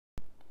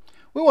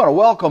We want to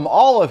welcome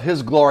all of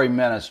His Glory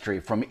Ministry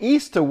from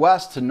east to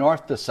west to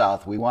north to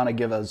south. We want to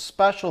give a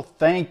special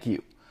thank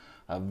you,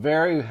 a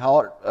very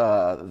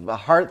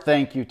heart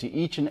thank you to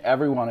each and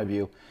every one of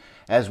you,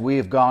 as we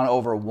have gone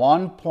over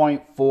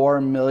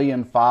 1.4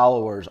 million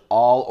followers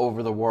all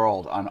over the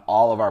world on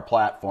all of our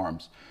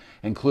platforms,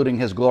 including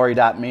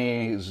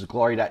hisglory.me,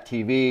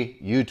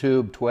 hisglory.tv,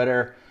 YouTube,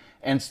 Twitter,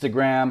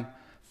 Instagram,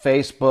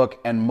 Facebook,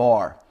 and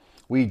more.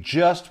 We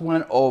just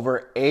went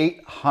over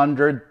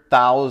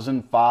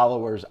 800,000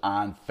 followers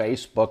on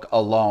Facebook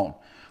alone.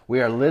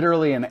 We are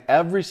literally in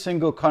every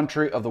single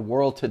country of the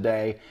world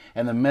today,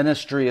 and the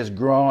ministry is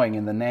growing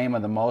in the name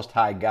of the Most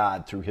High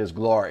God through His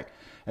glory.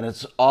 And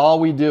it's all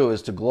we do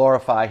is to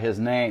glorify His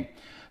name.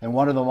 And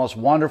one of the most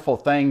wonderful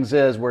things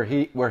is we're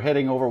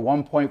hitting over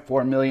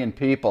 1.4 million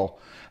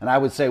people, and I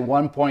would say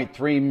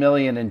 1.3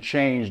 million and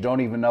change don't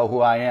even know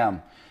who I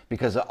am,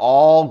 because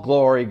all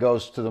glory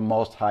goes to the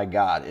Most High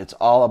God. It's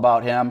all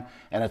about Him,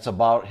 and it's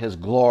about His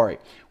glory.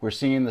 We're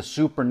seeing the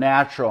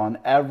supernatural in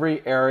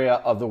every area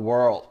of the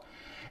world.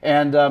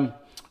 And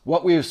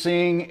what we're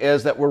seeing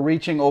is that we're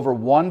reaching over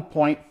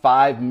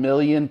 1.5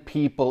 million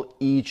people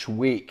each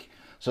week.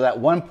 So that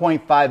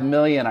 1.5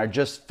 million are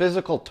just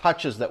physical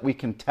touches that we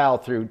can tell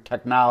through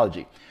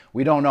technology.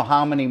 We don't know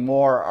how many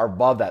more are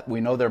above that. We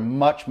know they're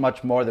much,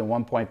 much more than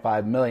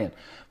 1.5 million.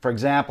 For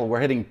example, we're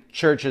hitting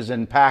churches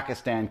in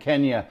Pakistan,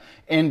 Kenya,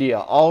 India,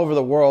 all over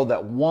the world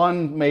that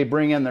one may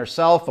bring in their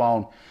cell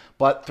phone,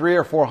 but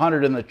 300 or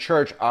 400 in the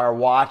church are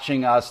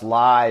watching us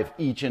live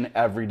each and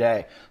every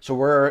day. So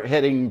we're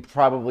hitting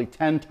probably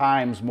 10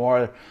 times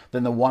more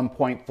than the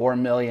 1.4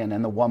 million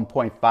and the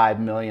 1.5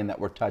 million that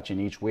we're touching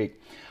each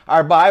week.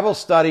 Our Bible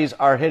studies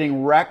are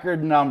hitting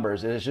record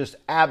numbers. It is just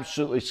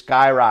absolutely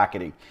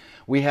skyrocketing.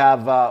 We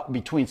have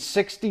between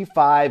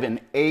 65 and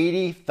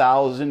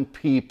 80,000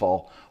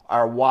 people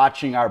are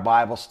watching our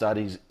Bible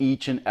studies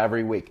each and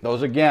every week.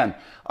 Those, again,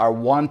 are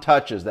one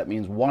touches. That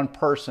means one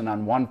person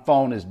on one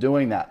phone is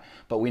doing that.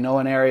 But we know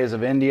in areas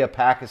of India,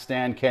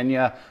 Pakistan,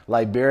 Kenya,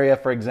 Liberia,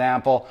 for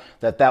example,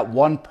 that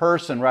one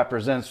person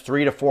represents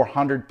 300 to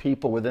 400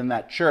 people within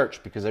that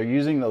church, because they're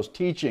using those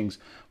teachings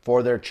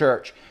for their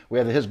church. We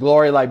have His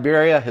Glory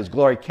Liberia, His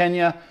Glory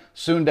Kenya,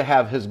 soon to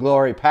have His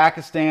Glory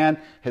Pakistan,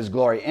 His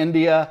Glory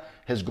India,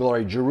 His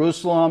Glory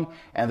Jerusalem,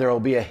 and there will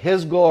be a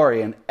His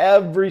Glory in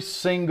every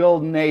single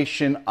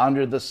nation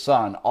under the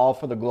sun, all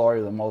for the glory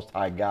of the Most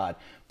High God.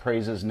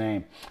 Praise His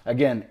name.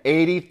 Again,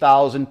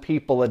 80,000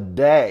 people a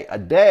day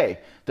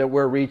that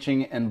we're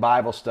reaching in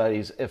Bible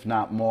studies, if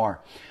not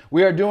more.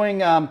 We are doing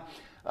live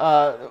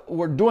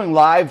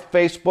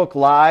Facebook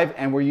Live,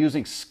 and we're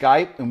using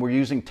Skype, and we're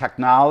using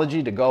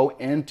technology to go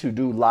in to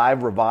do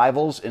live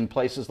revivals in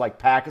places like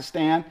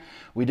Pakistan.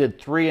 We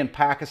did 3 in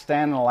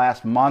Pakistan in the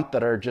last month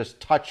that are just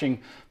touching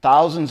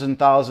thousands and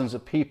thousands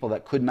of people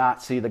that could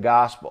not see the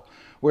gospel.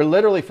 We're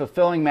literally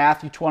fulfilling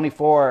Matthew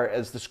 24,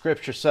 as the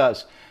scripture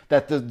says,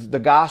 that the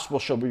gospel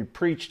shall be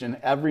preached in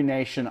every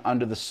nation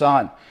under the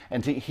sun,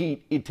 and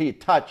to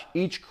touch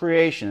each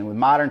creation. And with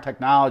modern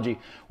technology,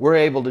 we're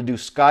able to do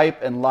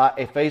Skype and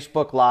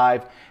Facebook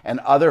Live and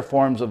other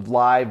forms of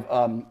live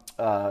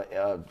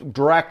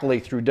directly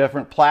through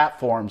different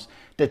platforms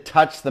to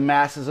touch the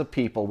masses of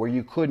people where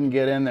you couldn't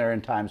get in there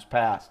in times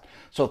past.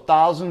 So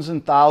thousands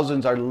and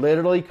thousands are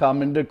literally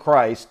coming to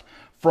Christ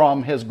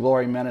from His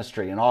Glory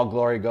Ministry, and all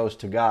glory goes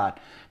to God.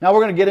 Now we're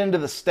going to get into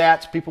the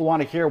stats. People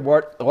want to hear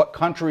what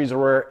countries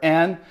we're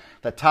in,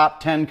 the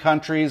top 10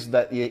 countries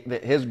that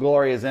His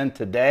Glory is in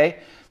today.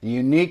 The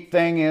unique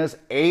thing is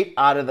 8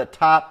 out of the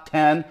top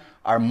 10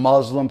 are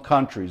Muslim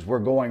countries. We're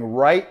going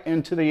right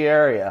into the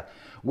area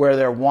where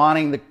they're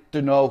wanting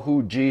to know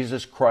who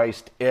Jesus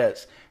Christ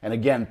is. And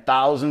again,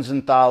 thousands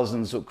and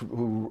thousands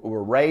who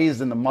were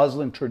raised in the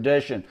Muslim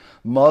tradition,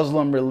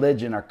 Muslim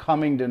religion, are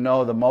coming to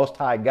know the Most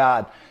High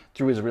God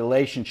through His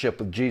relationship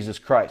with Jesus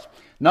Christ.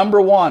 Number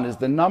 1 is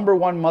the number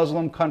 1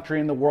 Muslim country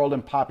in the world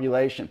in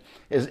population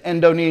is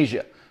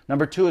Indonesia.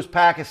 Number 2 is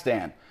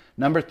Pakistan.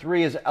 Number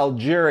 3 is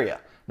Algeria.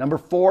 Number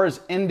 4 is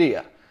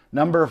India.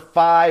 Number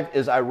 5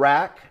 is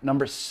Iraq.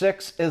 Number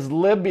 6 is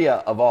Libya,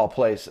 of all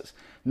places.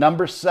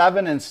 Number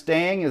 7 and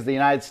staying is the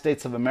United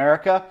States of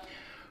America.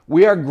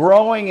 We are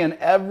growing in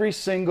every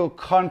single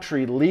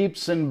country,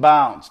 leaps and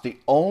bounds. The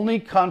only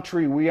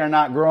country we are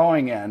not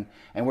growing in,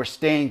 and we're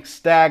staying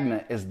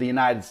stagnant, is the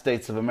United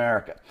States of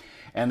America.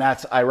 And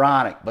that's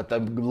ironic, but the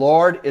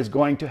Lord is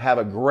going to have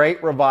a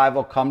great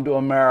revival come to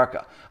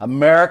America.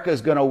 America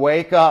is going to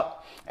wake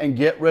up and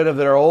get rid of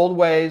their old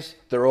ways,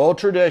 their old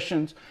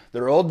traditions,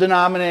 their old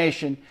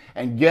denomination,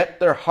 and get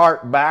their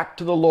heart back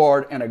to the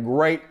Lord in a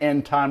great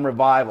end-time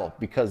revival,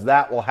 because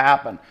that will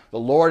happen. The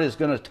Lord is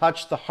going to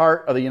touch the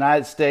heart of the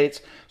United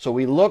States, so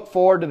we look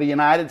forward to the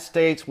United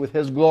States with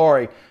His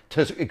glory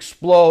to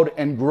explode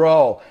and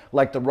grow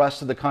like the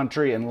rest of the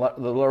country and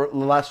the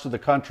rest of the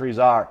countries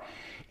are.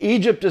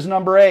 Egypt is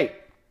number 8.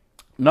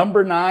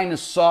 Number 9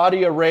 is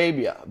Saudi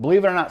Arabia.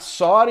 Believe it or not,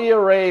 Saudi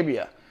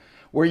Arabia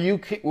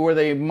where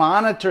they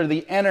monitor the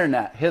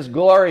internet. His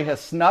glory has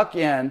snuck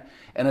in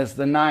and is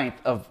the 9th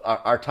of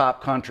our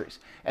top countries.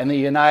 And the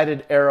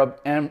United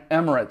Arab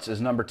Emirates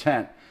is number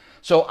 10.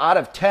 So out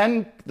of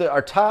 10,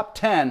 our top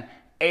 10,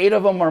 8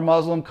 of them are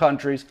Muslim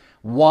countries.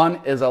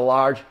 1 is a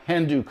large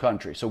Hindu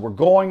country. So we're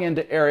going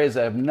into areas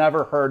that have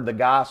never heard the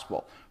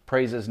gospel.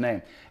 Praise his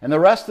name. And the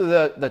rest of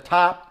the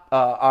top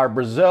are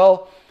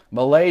Brazil,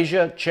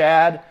 Malaysia,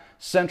 Chad,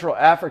 Central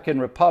African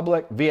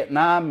Republic,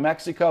 Vietnam,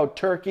 Mexico,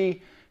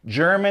 Turkey,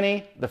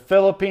 Germany, the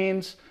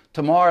Philippines,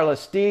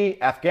 Timor-Leste,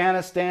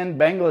 Afghanistan,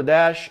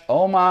 Bangladesh,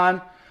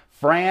 Oman,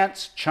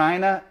 France,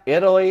 China,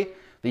 Italy,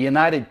 the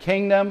United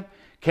Kingdom,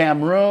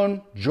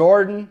 Cameroon,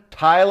 Jordan,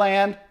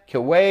 Thailand,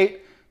 Kuwait,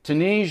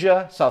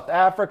 Tunisia, South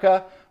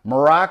Africa,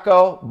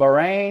 Morocco,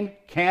 Bahrain,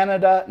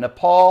 Canada,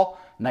 Nepal,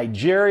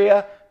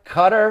 Nigeria,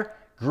 Qatar,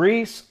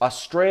 Greece,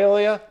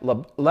 Australia,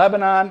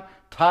 Lebanon,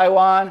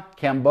 Taiwan,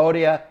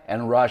 Cambodia,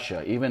 and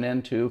Russia, even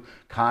into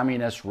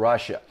communist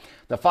Russia.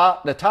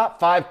 The top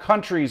 5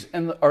 countries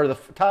or the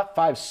top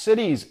 5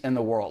 cities in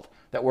the world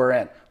that we're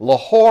in.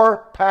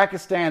 Lahore,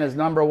 Pakistan is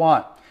number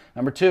 1.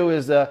 Number 2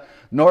 is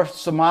North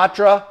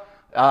Sumatra,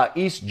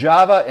 East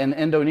Java in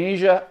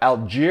Indonesia.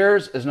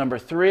 Algiers is number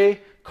 3.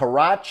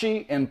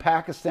 Karachi in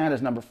Pakistan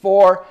is number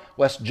 4,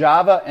 West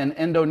Java in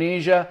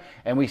Indonesia,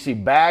 and we see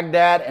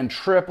Baghdad and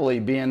Tripoli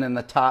being in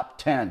the top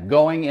 10,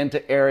 going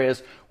into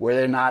areas where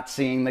they're not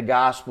seeing the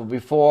gospel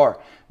before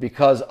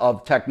because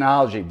of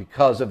technology,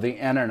 because of the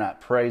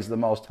internet. Praise the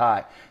Most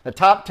High. The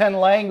top 10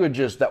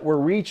 languages that we're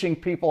reaching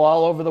people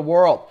all over the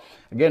world.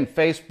 Again,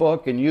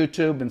 Facebook and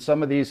YouTube and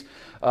some of these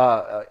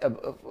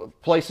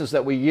places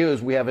that we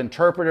use, we have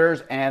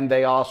interpreters and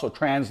they also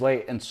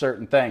translate in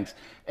certain things.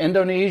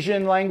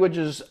 Indonesian language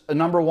is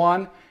number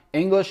 1.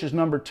 English is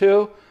number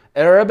 2.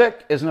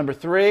 Arabic is number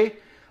 3.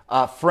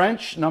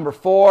 French, number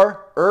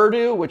 4.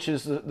 Urdu, which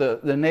is the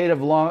native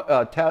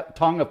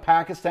tongue of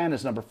Pakistan,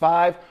 is number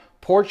 5.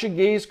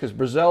 Portuguese, because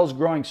Brazil is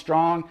growing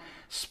strong.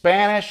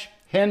 Spanish,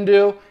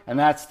 Hindu, and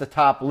that's the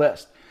top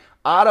list.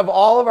 Out of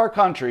all of our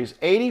countries,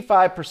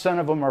 85%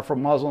 of them are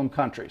from Muslim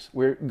countries,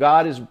 where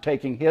God is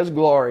taking his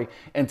glory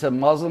into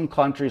Muslim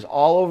countries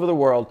all over the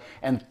world,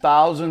 and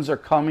thousands are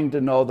coming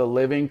to know the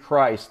living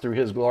Christ through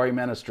his glory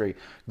ministry.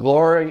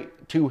 Glory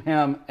to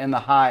him in the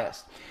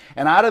highest.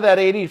 And out of that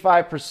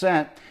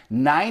 85%,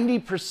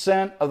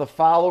 90% of the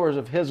followers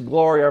of his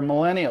glory are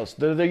millennials.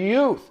 They're the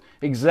youth.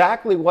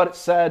 Exactly what it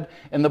said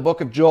in the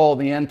book of Joel,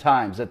 the end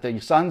times, that the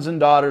sons and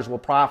daughters will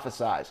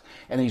prophesy.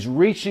 And he's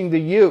reaching the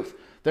youth.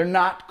 They're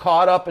not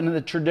caught up in the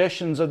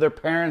traditions of their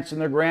parents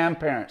and their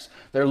grandparents.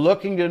 They're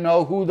looking to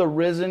know who the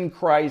risen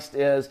Christ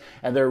is,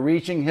 and they're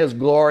reaching his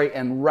glory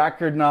in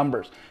record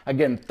numbers.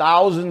 Again,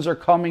 thousands are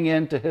coming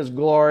into his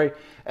glory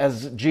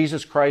as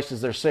Jesus Christ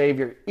is their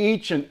Savior.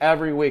 Each and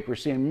every week, we're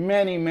seeing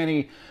many,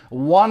 many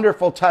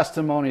wonderful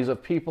testimonies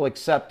of people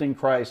accepting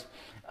Christ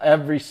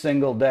every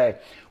single day.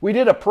 We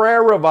did a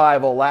prayer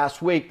revival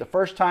last week, the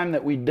first time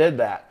that we did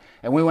that,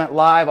 and we went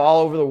live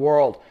all over the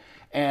world.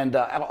 And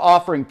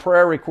offering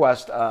prayer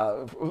requests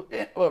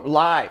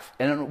live.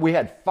 And we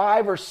had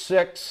 5 or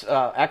 6,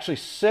 actually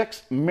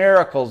 6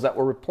 miracles that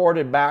were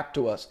reported back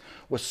to us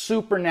with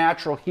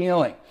supernatural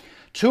healing.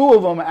 2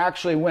 of them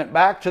actually went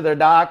back to their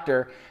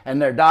doctor,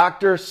 and their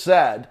doctor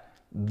said,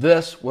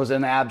 this was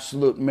an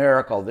absolute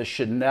miracle. This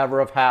should never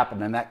have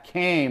happened. And that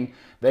came,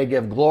 they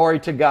give glory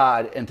to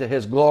God and to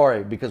his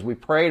glory because we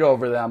prayed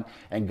over them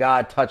and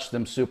God touched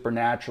them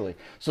supernaturally.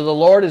 So the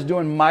Lord is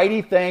doing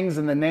mighty things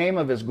in the name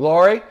of his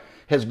glory.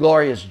 His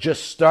glory has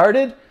just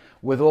started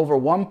with over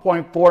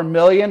 1.4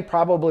 million,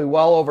 probably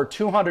well over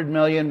 200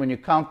 million when you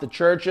count the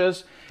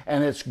churches.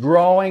 And it's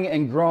growing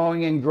and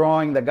growing and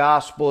growing. The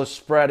gospel is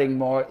spreading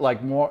more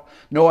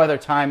no other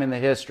time in the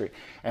history.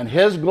 And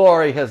his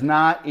glory has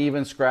not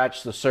even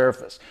scratched the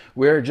surface.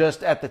 We're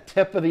just at the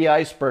tip of the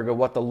iceberg of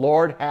what the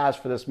Lord has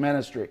for this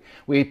ministry.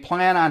 We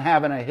plan on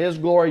having a his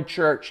glory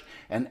church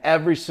in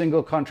every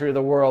single country of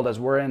the world, as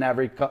we're in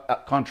every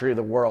country of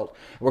the world.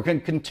 We're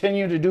going to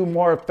continue to do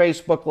more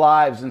Facebook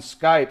Lives and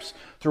Skypes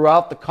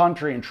throughout the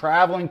country and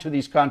traveling to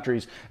these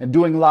countries and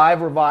doing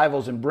live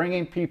revivals and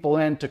bringing people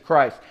into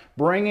Christ,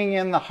 bringing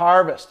in the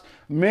harvest.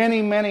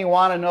 Many, many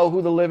want to know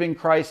who the living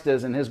Christ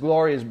is, and his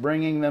glory is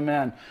bringing them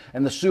in,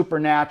 and the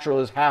supernatural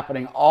is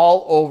happening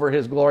all over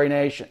his glory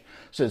nation.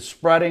 So it's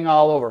spreading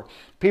all over.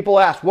 People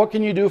ask, what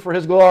can you do for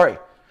his glory?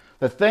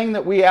 The thing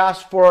that we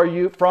ask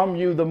from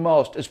you the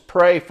most is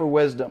pray for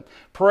wisdom.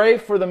 Pray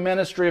for the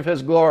ministry of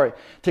his glory,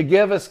 to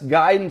give us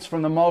guidance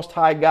from the Most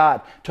High God,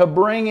 to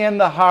bring in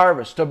the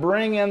harvest, to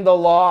bring in the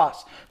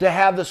lost, to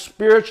have the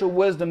spiritual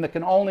wisdom that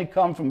can only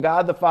come from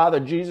God the Father,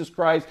 Jesus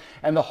Christ,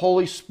 and the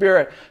Holy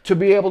Spirit, to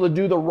be able to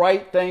do the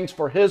right things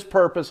for his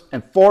purpose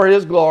and for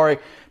his glory,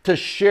 to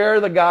share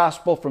the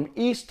gospel from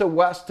east to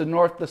west to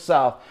north to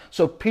south,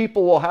 so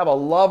people will have a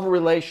love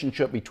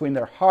relationship between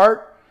their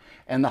heart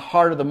and the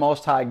heart of the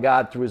Most High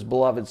God through his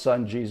beloved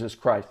Son, Jesus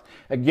Christ.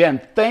 Again,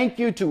 thank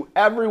you to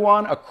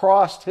everyone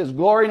across his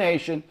glory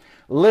nation,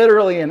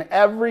 literally in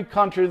every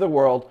country of the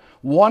world,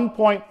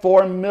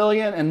 1.4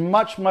 million and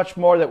much, much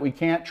more that we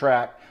can't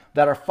track,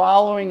 that are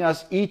following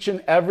us each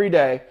and every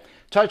day,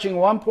 touching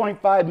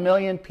 1.5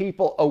 million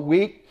people a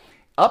week.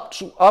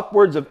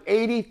 Upwards of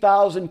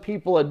 80,000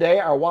 people a day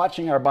are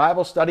watching our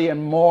Bible study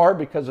and more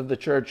because of the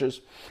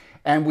churches.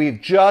 And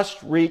we've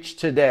just reached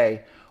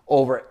today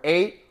over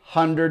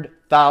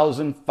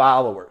 800,000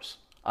 followers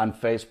on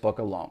Facebook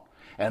alone.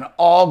 And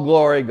all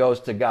glory goes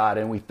to God.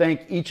 And we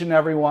thank each and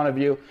every one of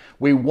you.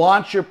 We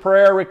want your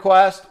prayer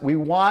request. We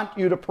want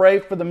you to pray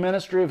for the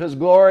ministry of his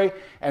glory,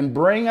 and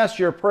bring us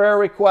your prayer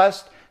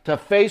request to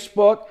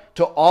Facebook,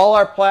 to all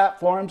our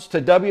platforms,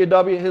 to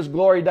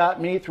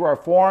www.hisglory.me through our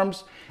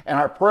forums. And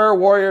our prayer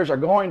warriors are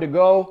going to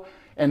go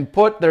and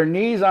put their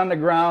knees on the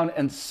ground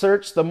and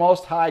search the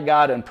Most High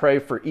God and pray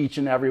for each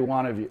and every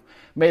one of you.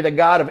 May the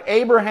God of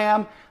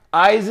Abraham,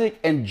 Isaac,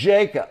 and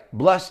Jacob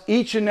bless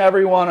each and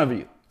every one of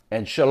you.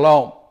 And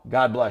shalom.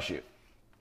 God bless you.